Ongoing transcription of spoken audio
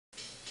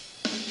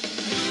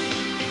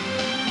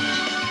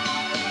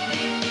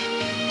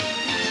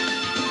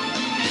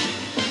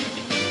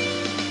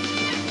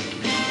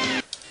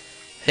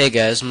Hey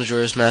guys,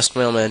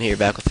 MajorasMaskMailman here,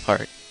 back with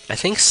part, I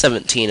think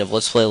 17 of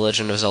Let's Play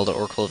Legend of Zelda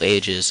Oracle of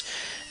Ages.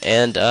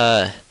 And,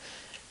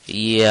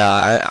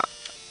 yeah,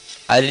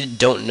 I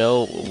don't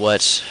know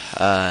what,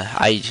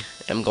 I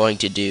am going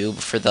to do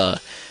for the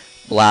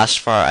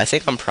last part. I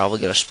think I'm probably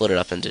going to split it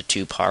up into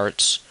two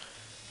parts.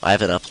 I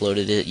haven't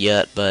uploaded it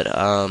yet, but,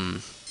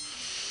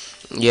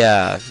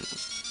 yeah.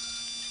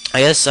 I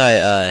guess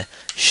I,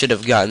 should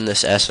have gotten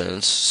this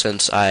essence,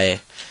 since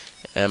I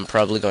am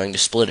probably going to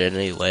split it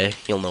anyway.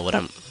 You'll know what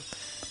I'm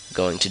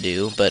going to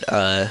do, but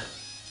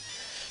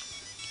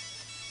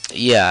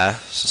yeah,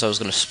 since I was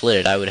going to split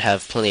it, I would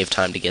have plenty of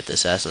time to get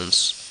this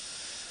essence.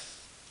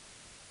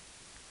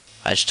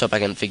 I just hope I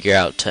can figure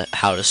out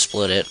how to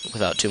split it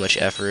without too much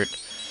effort.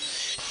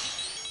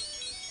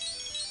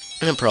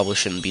 And it probably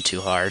shouldn't be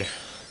too hard.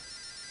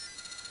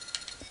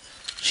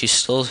 She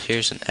still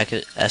hears an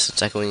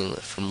essence echoing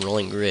from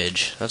Rolling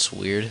Ridge. That's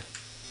weird.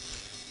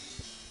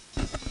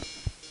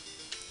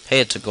 Hey,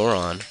 it's a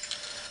Goron.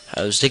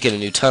 I was digging a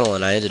new tunnel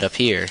and I ended up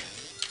here.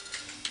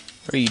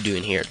 What are you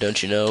doing here?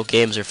 Don't you know?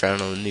 Games are found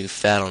on the new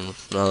fad on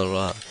blah, blah,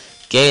 blah.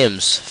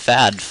 Games,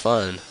 fad,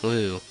 fun,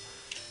 woo.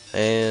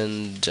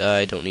 And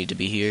I don't need to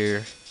be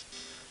here.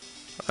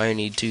 I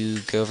need to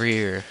go over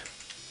here.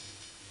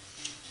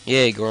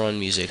 Yay, Goron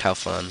music, how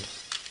fun.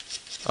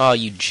 Oh,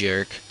 you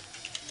jerk.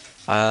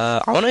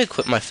 I want to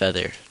equip my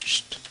feather.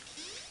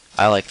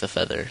 I like the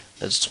feather.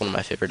 That's one of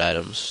my favorite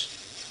items.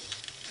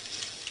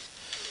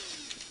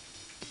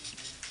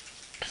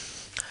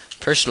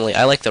 Personally,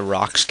 I like the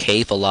Rock's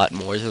Cape a lot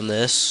more than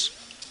this,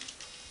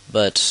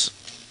 but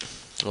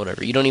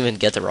whatever. You don't even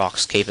get the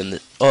Rock's Cape in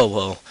the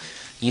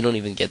you don't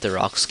even get the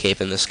Rock's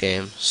Cape in this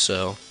game,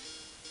 so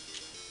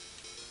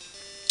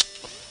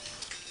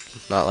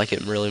not like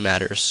it really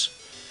matters.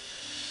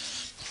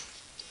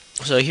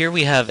 So here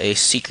we have a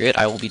secret.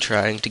 I will be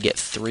trying to get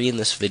 3 in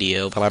this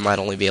video, but I might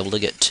only be able to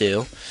get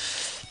 2.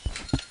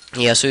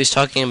 Yeah, so he's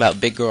talking about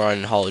Big Goron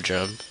and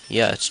Holodrum.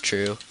 Yeah, it's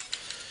true.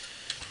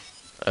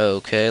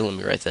 Okay, let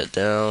me write that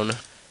down.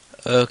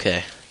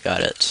 Okay, got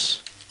it.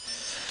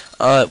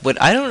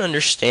 What I don't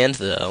understand,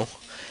 though,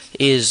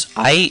 is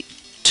I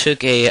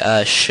took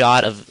a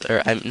shot of,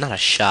 or not a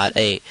shot,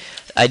 I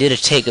did a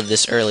take of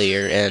this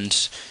earlier,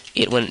 and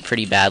it went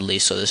pretty badly,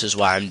 so this is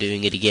why I'm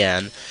doing it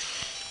again.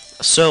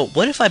 So,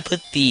 what if I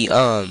put the,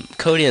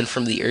 code in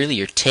from the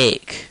earlier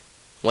take?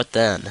 What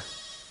then?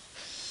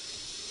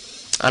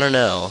 I don't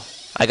know.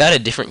 I got a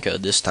different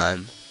code this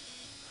time,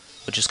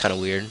 which is kind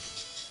of weird.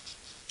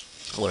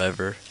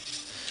 Whatever.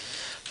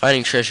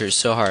 Finding treasure is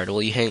so hard.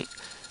 Will you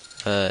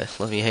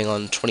let me hang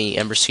on 20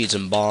 ember seeds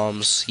and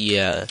bombs?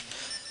 Yeah.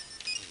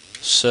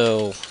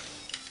 So,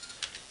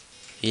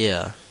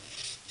 yeah.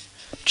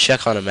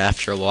 Check on him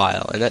after a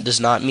while. And that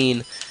does not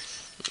mean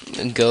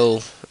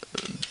go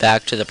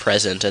back to the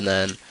present and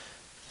then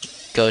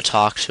go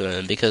talk to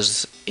him,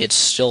 because it's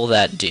still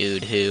that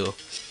dude who,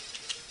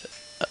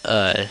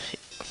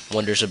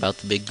 wonders about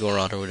the big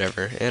Goron or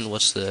whatever. And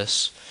what's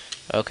this?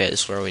 Okay,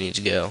 this is where we need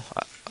to go,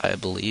 I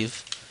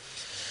believe.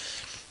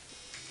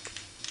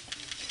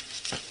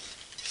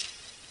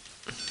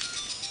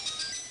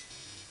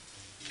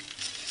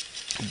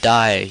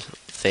 Die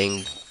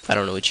thing. I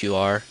don't know what you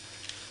are.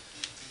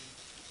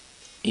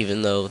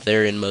 Even though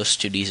they're in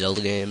most 2D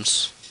Zelda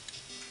games.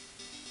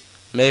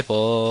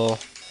 Maple.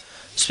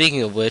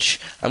 Speaking of which,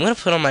 I'm going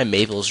to put on my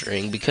Maple's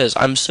ring because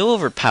I'm so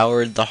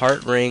overpowered. The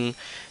heart ring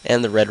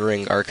and the red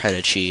ring are kind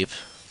of cheap.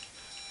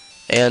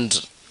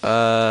 And,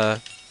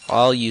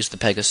 I'll use the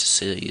Pegasus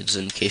seeds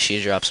in case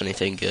she drops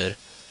anything good.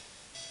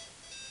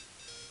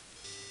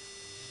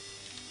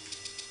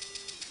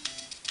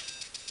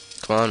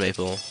 Come on,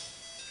 Maple.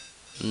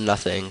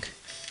 Nothing.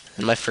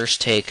 In my first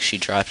take, she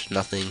dropped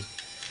nothing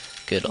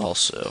good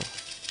also.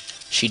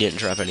 She didn't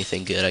drop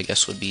anything good, I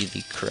guess would be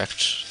the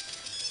correct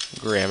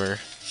grammar.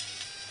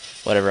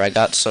 Whatever, I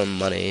got some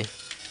money.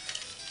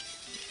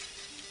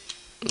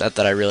 Not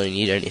that I really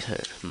need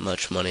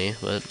much money,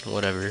 but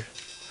whatever.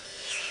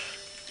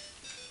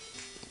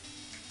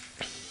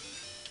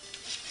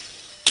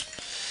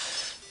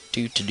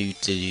 I'm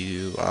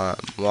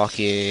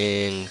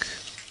walking.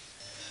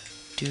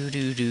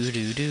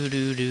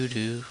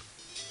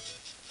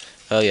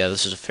 Oh yeah,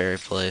 this is a fairy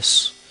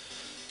place.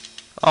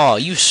 Oh,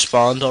 you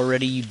spawned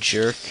already, you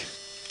jerk.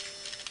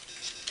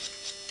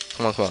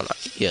 Come on, come on.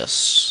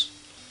 Yes.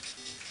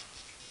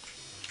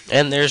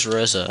 And there's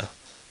Rosa.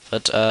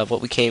 But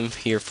what we came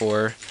here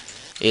for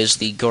is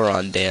the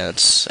Goron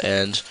dance,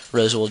 and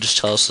Rosa will just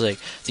tell us, like,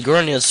 the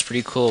Goron dance is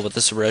pretty cool, but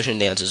this erosion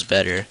dance is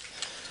better.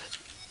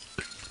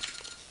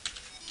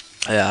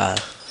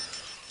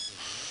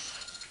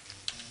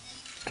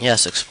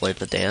 Yes, explain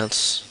the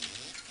dance.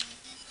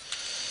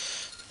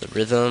 The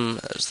rhythm,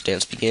 as the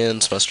dance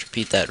begins, must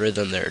repeat that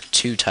rhythm. There are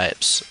 2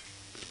 types.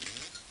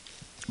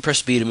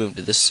 Press B to move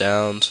to this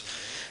sound,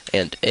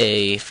 and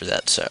A for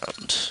that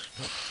sound.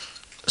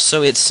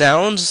 So it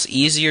sounds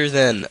easier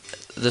than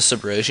the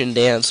Subrosion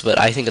dance, but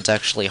I think it's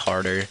actually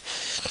harder.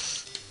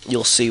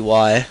 You'll see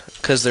why,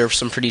 because there are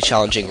some pretty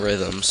challenging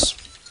rhythms.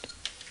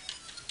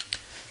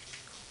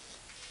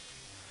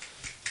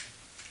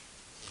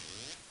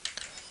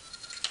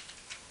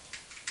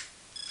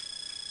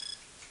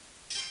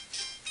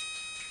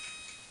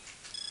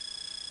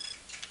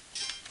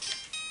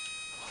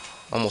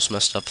 Almost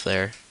messed up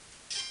there.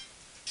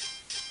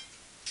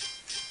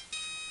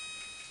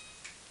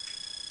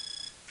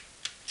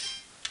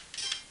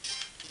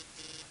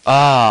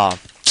 Ah.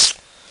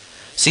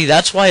 See,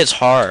 that's why it's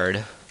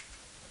hard.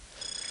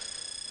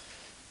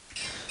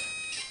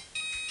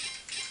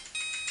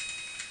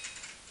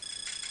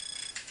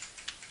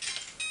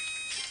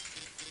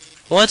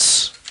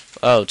 What?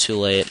 Oh, too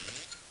late.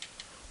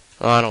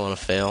 Oh, I don't want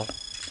to fail.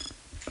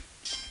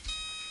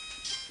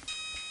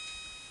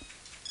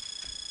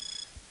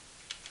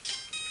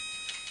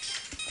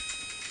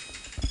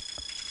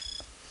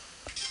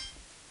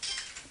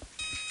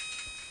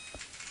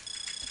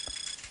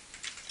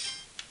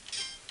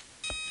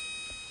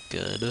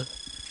 Good.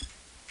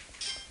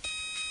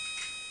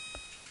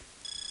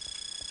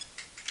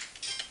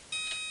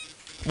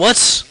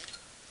 What?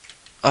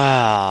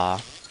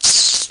 Ah.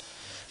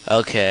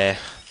 Okay.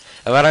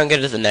 If I don't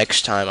get it the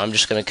next time, I'm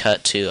just gonna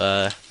cut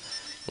to,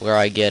 where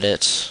I get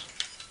it.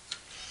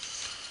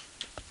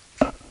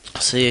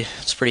 See,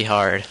 it's pretty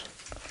hard.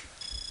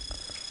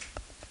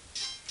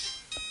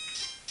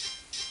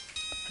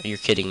 You're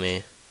kidding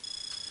me.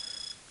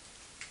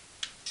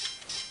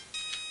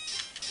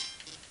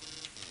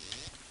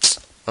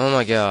 Oh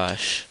my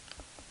gosh.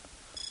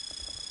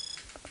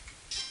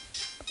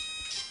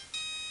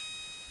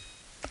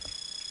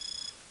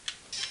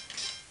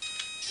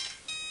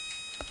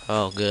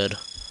 Oh, good.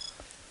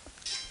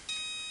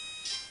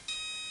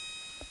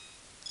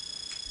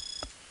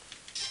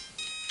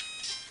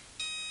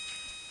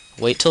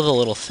 Wait till the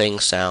little thing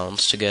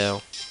sounds to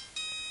go.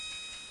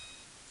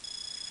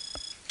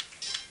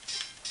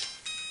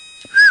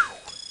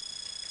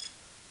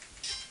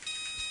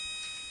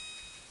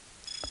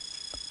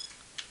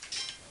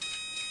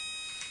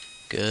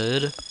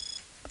 Good.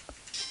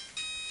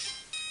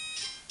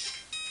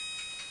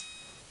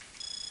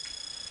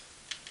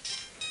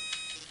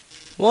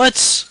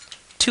 What?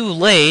 Too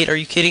late? Are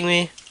you kidding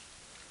me?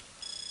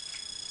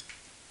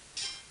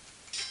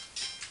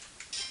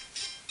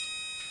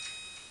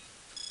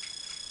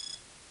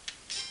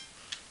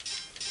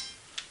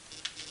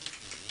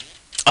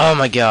 Oh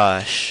my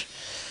gosh.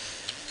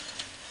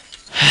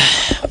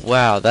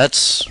 Wow,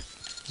 that's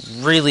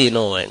really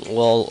annoying.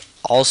 Well,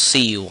 I'll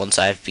see you once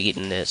I've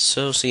beaten it,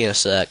 so see you in a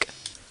sec.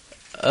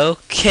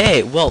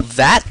 Okay, well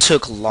that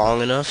took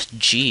long enough.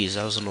 Jeez,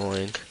 that was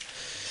annoying.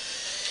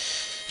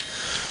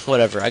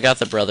 Whatever, I got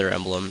the brother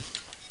emblem.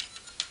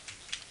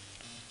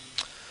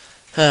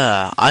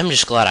 I'm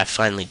just glad I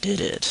finally did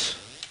it.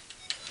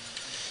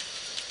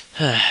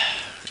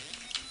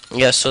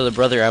 Yeah, so the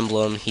brother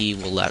emblem, he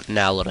will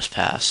now let us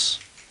pass.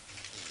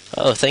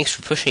 Oh, thanks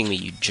for pushing me,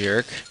 you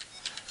jerk.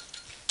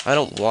 I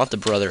don't want the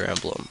brother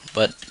emblem,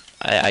 but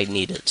I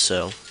need it,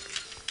 so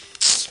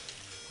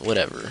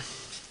whatever.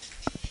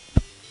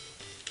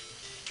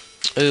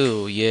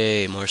 Ooh,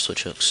 yay, more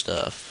switch hook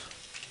stuff.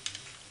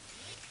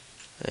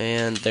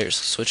 And there's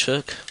the switch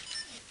hook.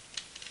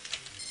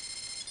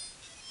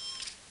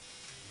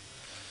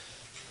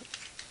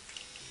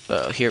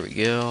 Oh, here we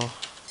go.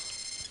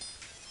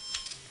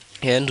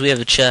 And we have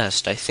a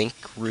chest, I think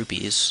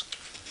rupees.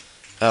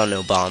 Oh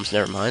no, bombs,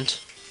 never mind.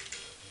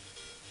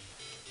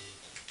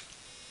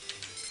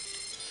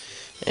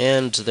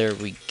 And there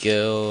we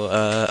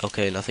go.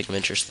 Okay, nothing of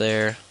interest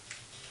there.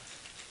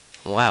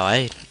 Wow,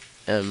 I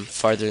am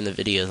farther in the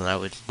video than I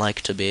would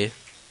like to be.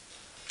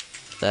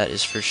 That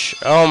is for sure.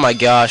 Oh my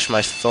gosh,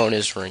 my phone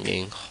is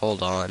ringing.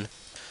 Hold on.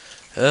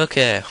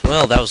 Okay,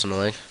 well, that was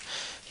annoying.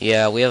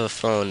 Yeah, we have a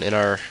phone in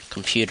our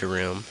computer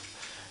room.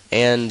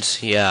 And,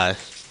 yeah,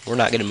 we're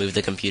not going to move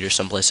the computer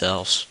someplace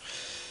else.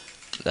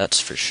 That's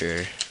for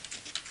sure.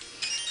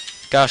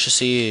 Gosh, a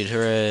seed,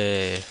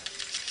 hooray.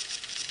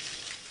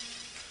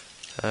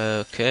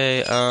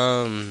 Okay,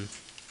 I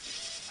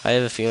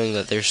have a feeling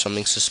that there's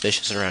something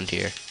suspicious around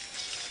here.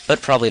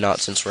 But probably not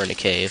since we're in a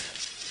cave.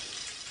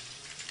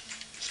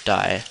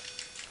 Die.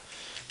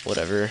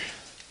 Whatever.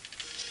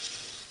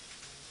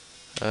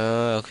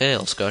 Okay,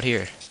 let's go out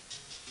here.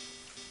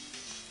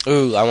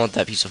 Ooh, I want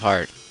that piece of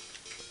heart.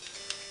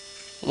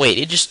 Wait,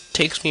 it just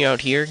takes me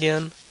out here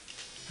again?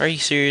 Are you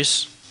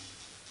serious?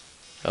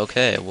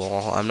 Okay,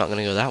 well, I'm not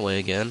gonna go that way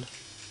again.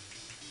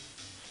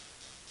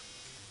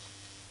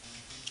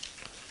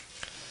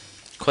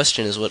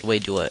 Question is, what way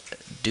do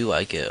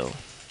I go?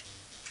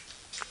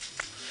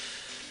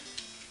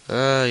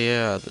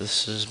 Yeah,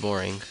 this is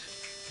boring.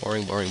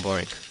 Boring, boring,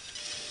 boring.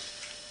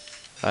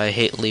 I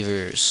hate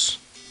levers.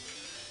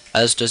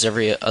 As does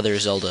every other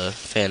Zelda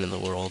fan in the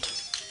world.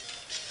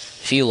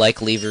 If you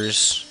like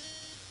levers,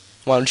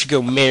 why don't you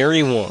go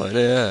marry one?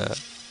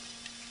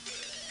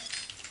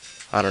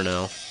 I don't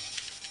know.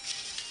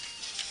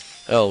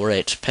 Oh,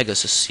 right,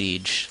 Pegasus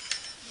Siege.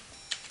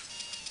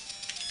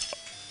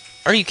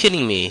 Are you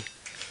kidding me?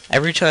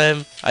 Every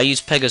time I use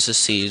Pegasus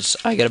Siege,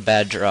 I get a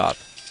bad drop.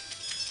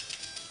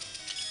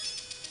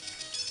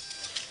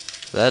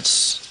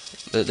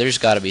 There's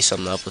gotta be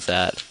something up with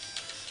that.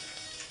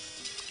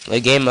 The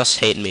game must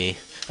hate me.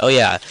 Oh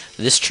yeah,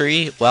 this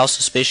tree, while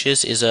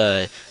suspicious, is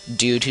a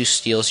dude who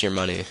steals your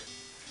money.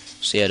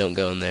 So yeah, don't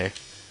go in there.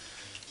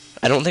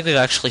 I don't think we've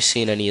actually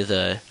seen any of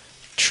the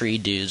tree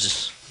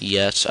dudes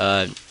yet.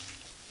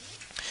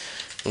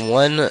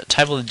 One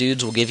type of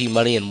dudes will give you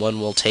money and one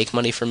will take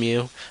money from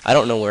you. I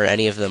don't know where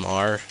any of them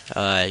are,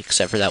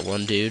 except for that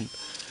one dude.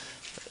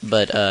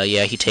 But,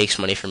 yeah, he takes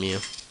money from you.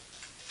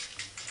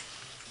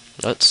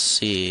 Let's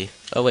see.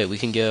 Oh, wait, we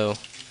can go...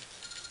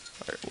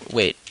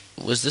 Wait,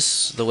 was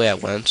this the way I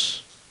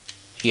went?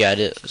 Yeah,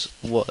 it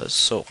was,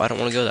 so I don't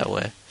want to go that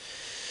way.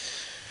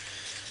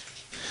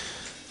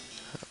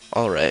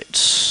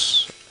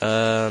 Alright.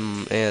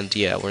 And,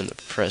 yeah, we're in the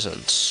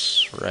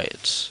present.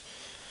 Right.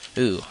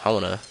 Ooh, I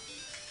wanna...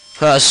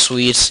 Ah,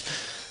 sweet.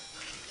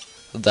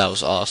 That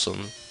was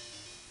awesome.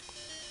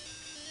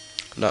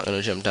 I'm not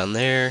gonna jump down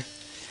there.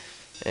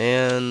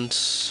 And...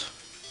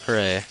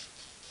 hooray.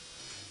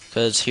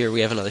 Because here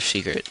we have another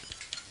secret.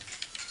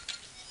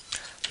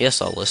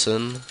 Yes, I'll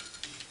listen.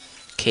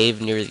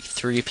 Cave near the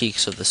 3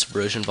 peaks of the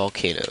Subrosion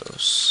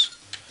volcanoes.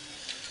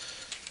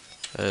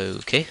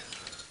 Okay.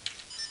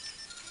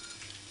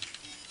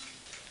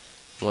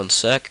 One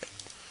sec.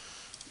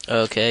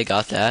 Okay,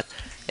 got that.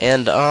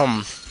 And,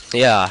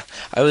 yeah,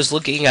 I was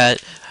looking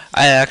at...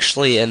 I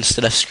actually,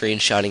 instead of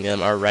screenshotting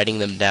them, or writing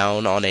them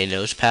down on a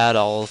notepad,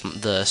 all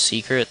of the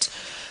secrets,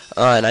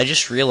 and I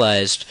just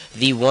realized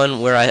the one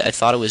where I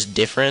thought it was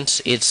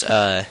different, it's,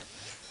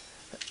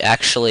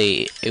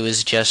 actually, it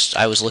was just,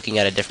 I was looking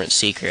at a different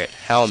secret.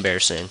 How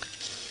embarrassing.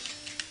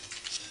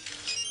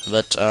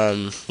 But,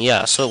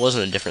 yeah, so it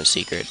wasn't a different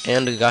secret.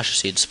 And a Gacha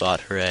Seed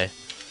spot, hooray.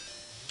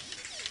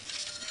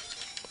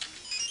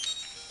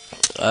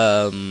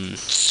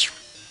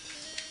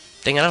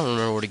 Dang, I don't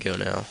remember where to go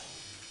now.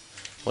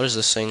 What is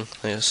this thing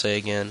I'm gonna say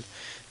again?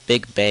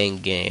 Big Bang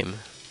Game.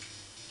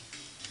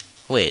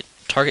 Wait,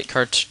 target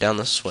carts down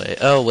this way.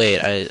 Oh, wait,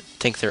 I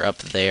think they're up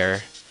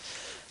there.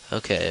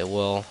 Okay,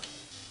 well...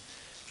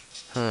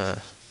 Huh.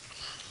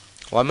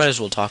 Well, I might as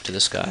well talk to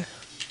this guy.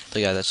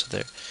 The guy that's up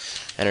there.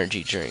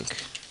 Energy drink.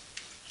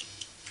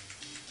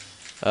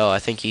 Oh, I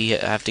think you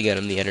have to get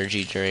him the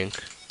energy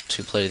drink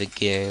to play the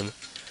game.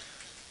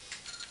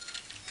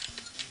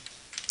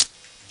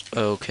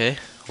 Okay,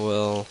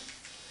 well...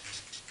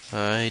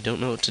 I don't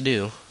know what to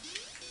do.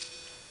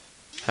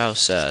 How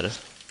sad.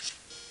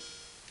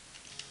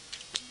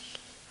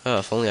 Oh,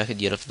 if only I could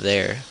get up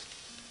there.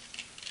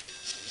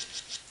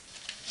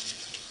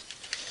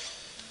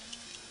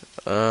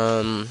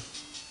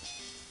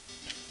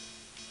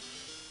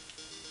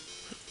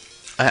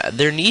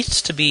 There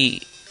needs to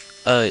be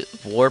a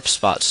warp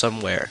spot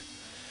somewhere.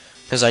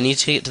 Because I need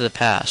to get to the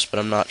past, but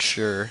I'm not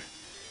sure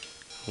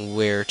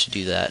where to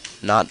do that.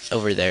 Not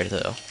over there,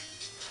 though.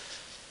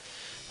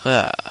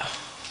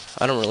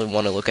 I don't really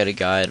want to look at a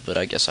guide, but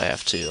I guess I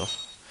have to.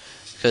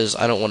 Because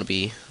I don't want to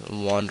be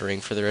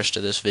wandering for the rest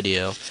of this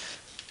video.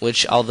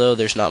 Which, although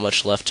there's not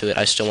much left to it,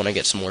 I still want to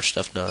get some more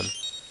stuff done.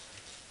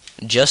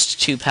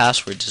 Just 2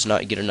 passwords is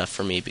not good enough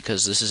for me,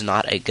 because this is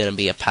not going to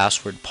be a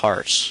password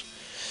part.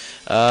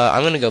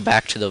 I'm going to go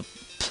back to the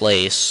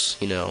place,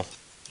 you know,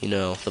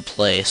 the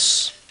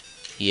place.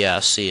 Yeah,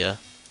 see ya.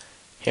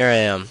 Here I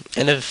am.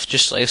 And if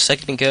just like a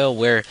second ago,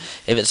 where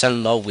if it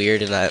sounded all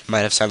weird and I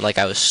might have sounded like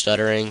I was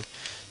stuttering,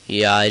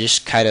 yeah, I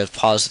just kind of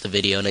paused the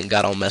video and it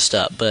got all messed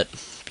up, but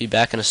be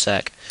back in a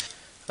sec.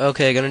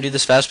 Okay, gonna do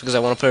this fast because I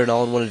want to put it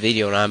all in one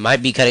video, and I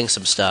might be cutting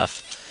some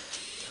stuff.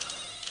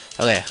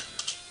 Okay.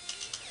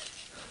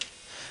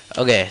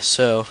 Okay,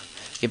 so,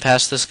 get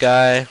past this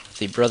guy,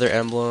 the brother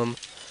emblem.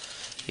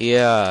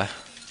 Yeah.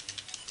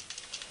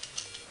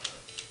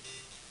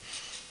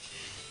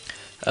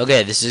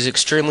 Okay, this is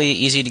extremely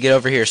easy to get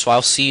over here, so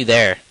I'll see you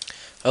there.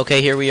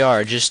 Okay, here we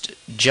are. Just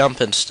jump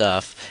and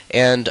stuff.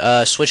 And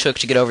switch hook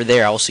to get over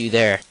there. I'll see you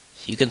there.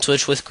 You can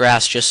switch with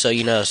grass, just so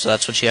you know, so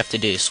that's what you have to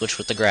do. Switch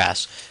with the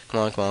grass. Come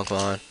on, come on, come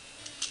on.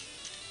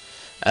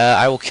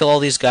 I will kill all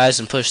these guys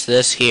and push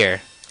this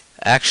here.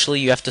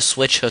 Actually, you have to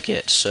switch hook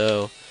it,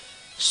 so...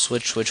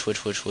 Switch, switch, switch,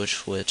 switch, switch,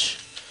 switch.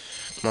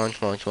 Come on,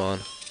 come on, come on.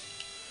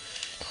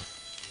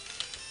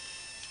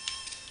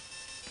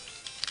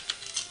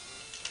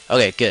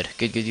 Okay, good,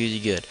 good, good,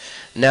 good, good.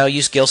 Now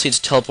use Gale Seeds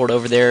to teleport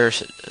over there.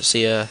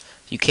 See,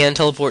 you can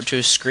teleport to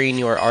a screen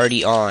you are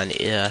already on.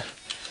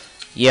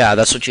 Yeah,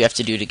 that's what you have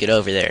to do to get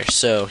over there.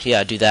 So,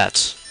 yeah, do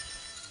that.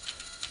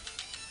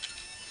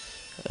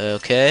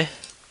 Okay.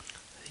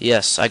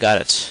 Yes, I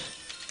got it.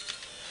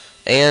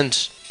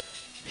 And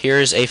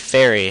here's a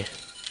fairy.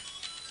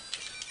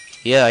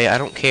 Yeah, I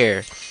don't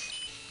care.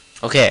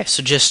 Okay,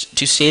 so just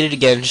to state it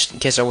again, just in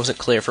case I wasn't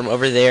clear, from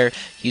over there,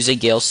 use a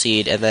Gale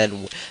Seed, and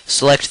then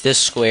select this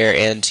square,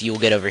 and you'll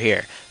get over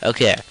here.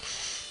 Okay.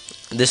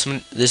 This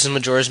is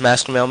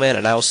MajorasMaskMailman,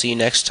 and I will see you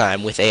next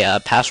time with a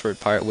password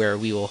part where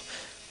we will,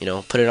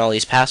 put in all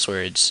these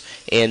passwords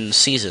in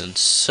seasons.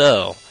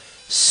 So,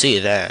 see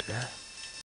you then.